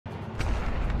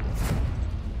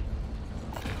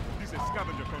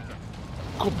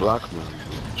Look at black man.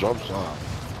 He jumps off.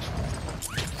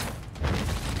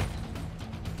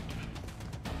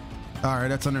 Alright,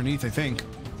 that's underneath, I think.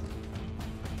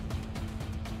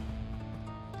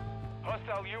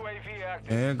 Hostile UAV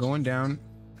active. Yeah, going down.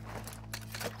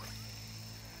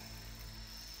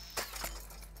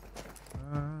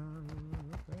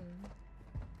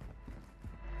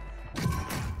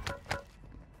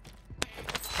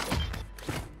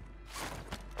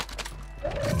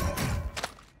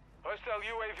 Hostile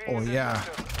UAV Oh, in the yeah.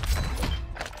 sector.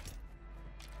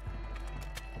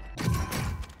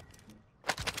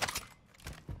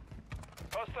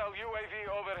 Hostile UAV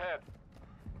overhead.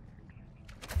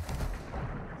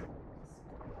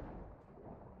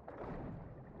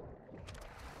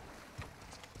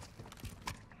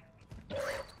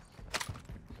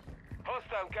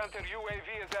 Hostile counter UAV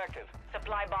is active.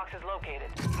 Supply box is located.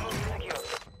 Move to secure.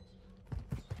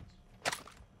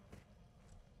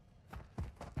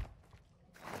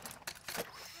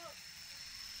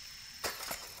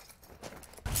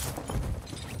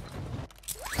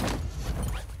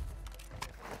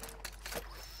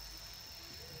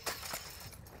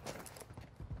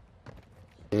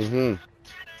 Mm-hmm.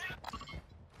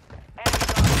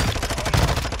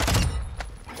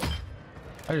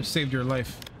 I just saved your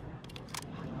life.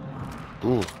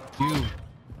 Ooh. You.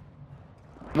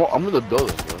 Well, I'm in the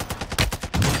building, bro.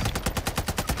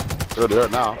 They're there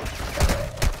now.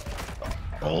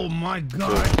 Oh my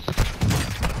god.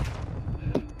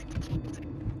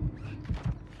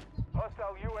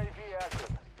 Hostile UAV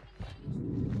active.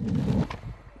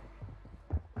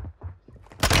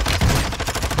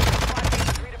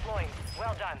 Redeploying.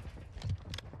 Well done.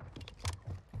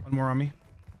 One more on me.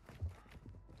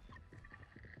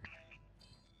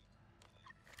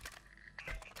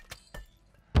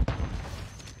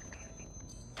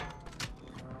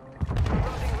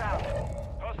 Closing round.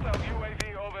 Hostile UAV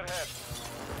overhead.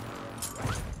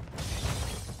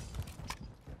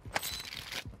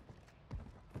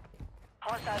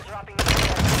 Hostiles dropping into the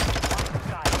air. Off the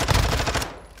sky.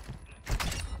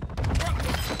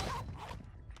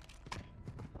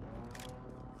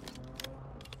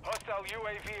 Hostile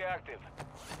UAV active.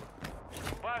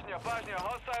 Bajnia,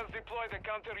 hostiles deploy the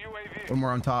counter UAV. One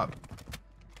more on top.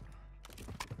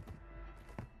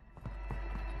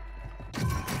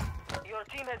 Your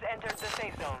team has entered the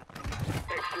safe zone.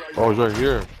 Oh, he's right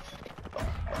here.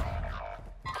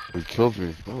 He killed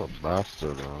me. What a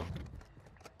bastard, man.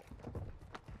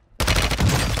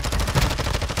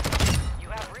 You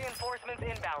have reinforcements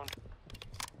inbound.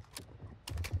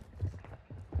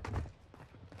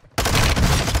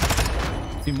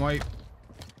 Team white.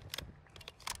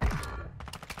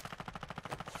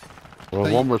 Well,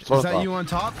 one more Is that top. you on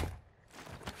top?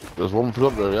 There's one put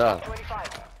up there, yeah.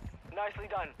 25. Nicely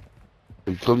done.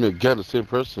 He killed me again, the same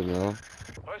person, you know.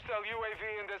 Hostile UAV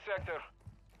in this sector.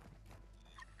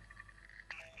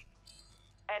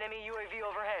 Enemy UAV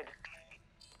overhead.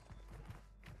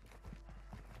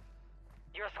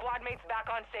 Your squad mates back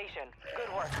on station. Good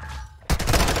work.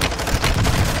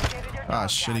 Ah,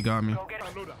 shit, he got me. Go get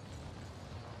him.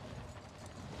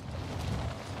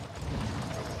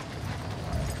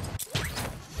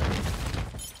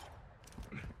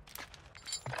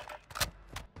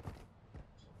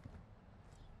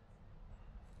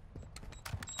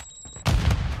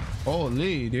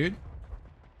 Holy, dude.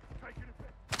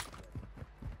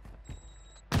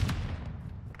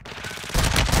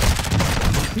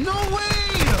 No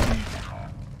way!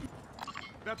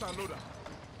 That's our loader.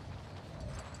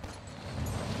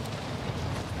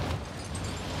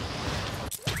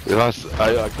 You know,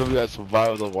 I couldn't have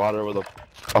survived the water with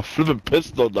a flipping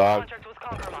pistol, dog. Contract was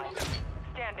compromised.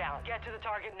 Stand down. Get to the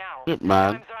target now. Shit,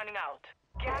 man. Time's running out.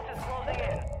 Gas is closing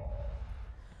in.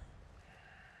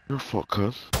 Your fault,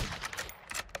 cuz.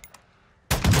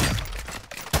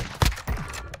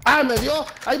 ¡Ah, me dio!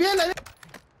 ¡Ahí viene!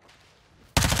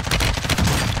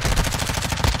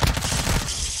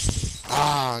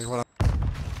 Ah, bueno.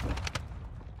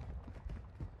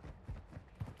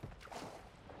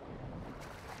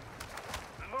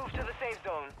 Move to the safe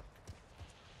zone.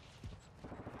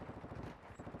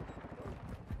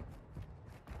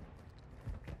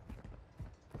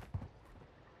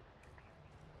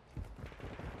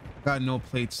 Got no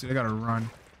plates, dude. I gotta run.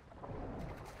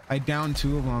 I downed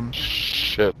 2 of them.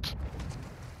 Shit.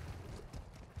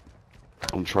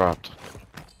 I'm trapped.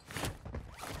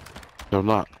 No, I'm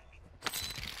not.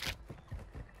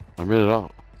 I made it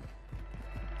out.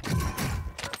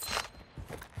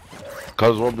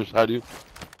 Cuz one beside you.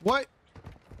 What?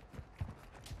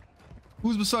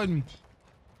 Who's beside me?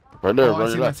 Right there, Oh, I right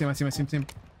see him, I left. see him, I see him, I see him.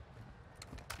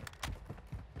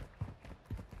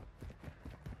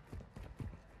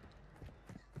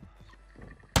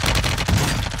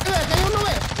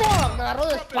 me agarró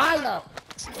de espalda.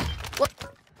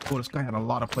 Oh, this guy had a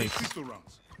lot of plates. Two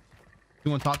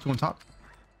on top, two on top.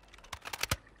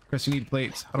 Chris, you need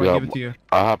plates. How do I give it to you?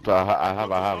 I have.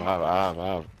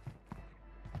 I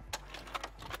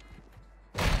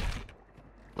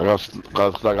got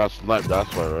sniped,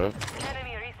 that's why, right?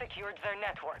 Enemy resecured their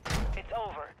network. It's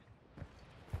over.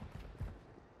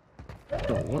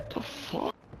 Yo, what the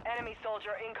fuck? Enemy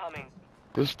soldier incoming.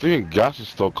 This thing gas is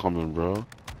still coming, bro.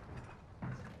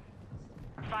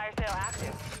 Fire sale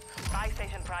active. Buy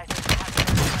station prices.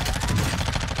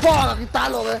 Fuck, aquí está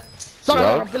lo ve. Solo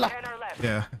me rompí la. 10 or left.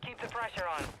 Yeah. Keep the pressure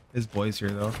on. His boy's here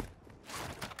though.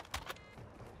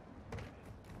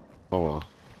 Oh well.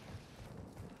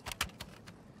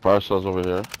 Fire cells over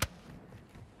here.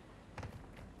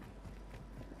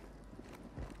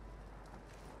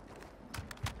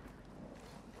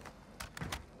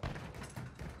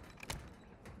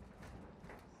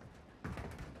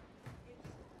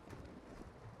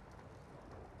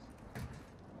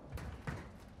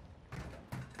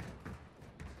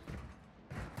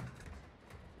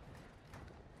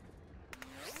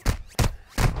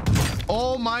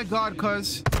 Oh my god,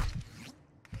 cuz.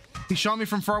 He shot me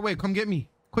from far away. Come get me.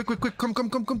 Quick, quick, quick. Come.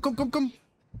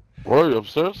 Where are you,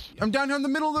 upstairs? I'm down here in the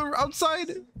middle of the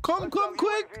outside. Come,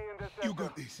 quick. You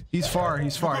got this. He's far. He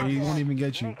won't even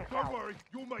get you. Don't worry,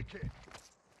 you'll make it.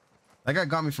 That guy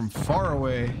got me from far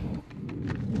away.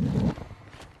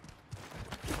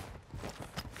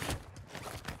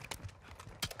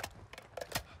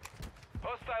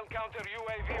 Hostile counter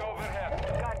UAV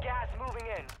overhead. Got gas moving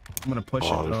in. I'm gonna push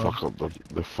Oh, it, they though.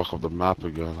 fuck up the map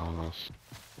again on us.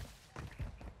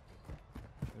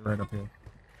 Right up here.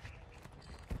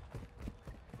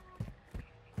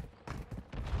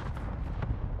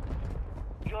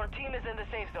 Your team is in the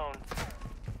safe zone.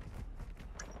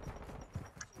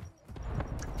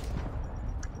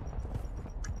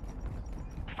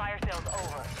 Fire sales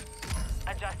over.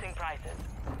 Adjusting prices.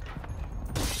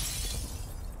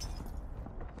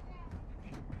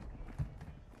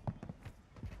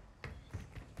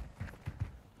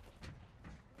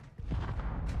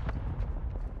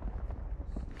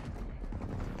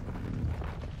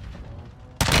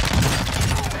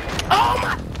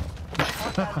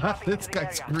 This guy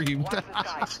screamed. Go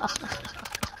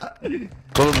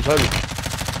to the heavy.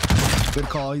 Good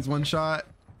call. He's one shot.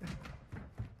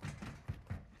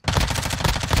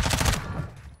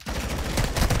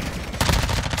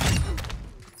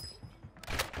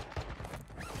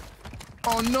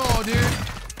 Oh no, dude.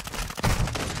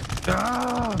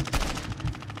 Ah.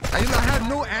 I had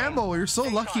no ammo. You're so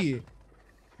lucky.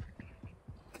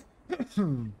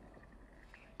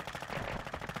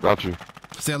 Got you.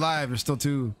 Stay alive. There's still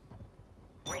two.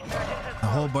 A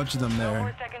whole bunch of them No more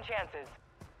there. second chances.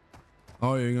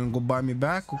 Oh, you're gonna go buy me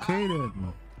back? Okay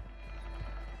then.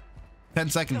 10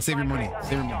 seconds. Save your money.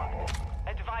 Save your money.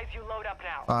 Advise you load up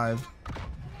now. 5.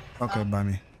 Okay, buy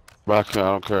me. Back, I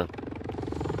don't care.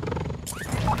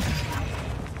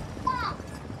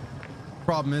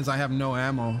 Problem is, I have no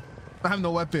ammo. I have no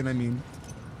weapon. I mean,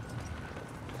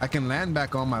 I can land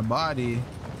back on my body.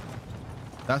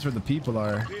 That's where the people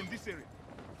are. In this area.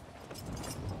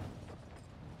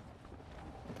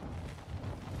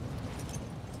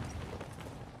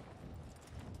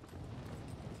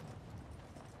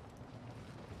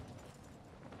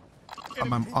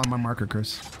 On my marker,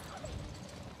 Chris.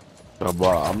 Yeah,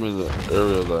 but I'm in the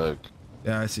area like.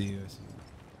 Yeah, I see you. I see you.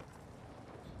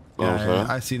 You know what I'm saying?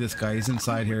 I see this guy. He's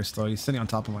inside here still. He's sitting on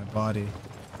top of my body.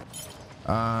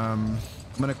 I'm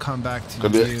gonna come back to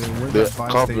you. Where's that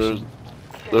buy station?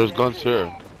 There's guns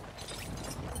here.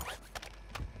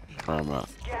 Alright, man.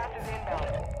 Gas is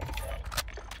inbound.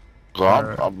 So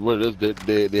I'm with this.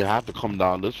 They have to come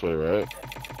down this way, right?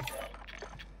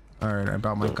 All right, I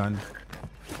brought my gun.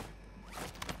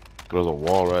 There's a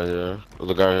wall right here.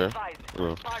 There's a guy here. Advise.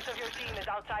 Yeah. Part of your team is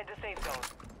outside the safe zone.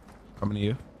 Coming to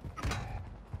you.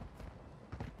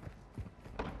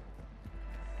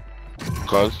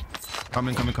 Cuz.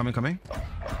 Coming.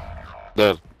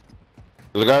 Dead.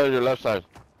 There's a guy on your left side.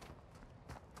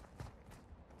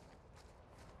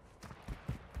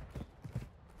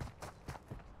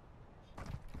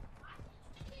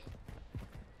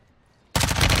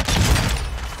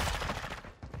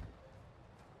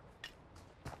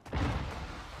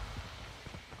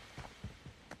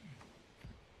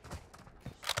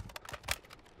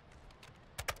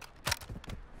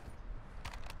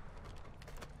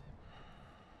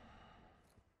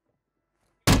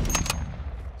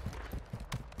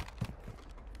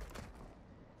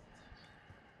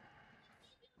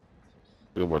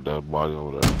 Look about that body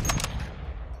over there.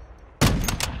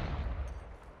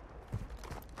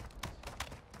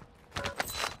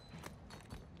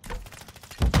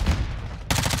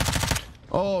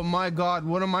 Oh my god,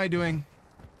 what am I doing?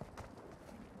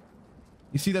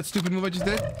 You see that stupid move I just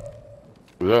did?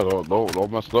 Yeah,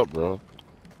 don't mess it up, bro.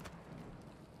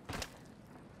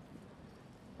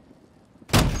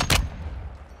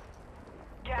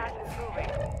 Gas is moving.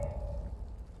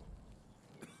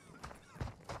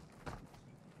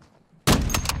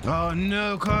 Oh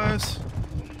no, cuz.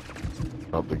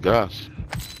 Not the gas.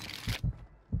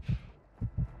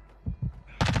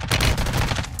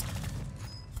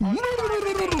 You are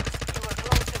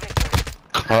close to victory.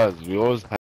 Cause we always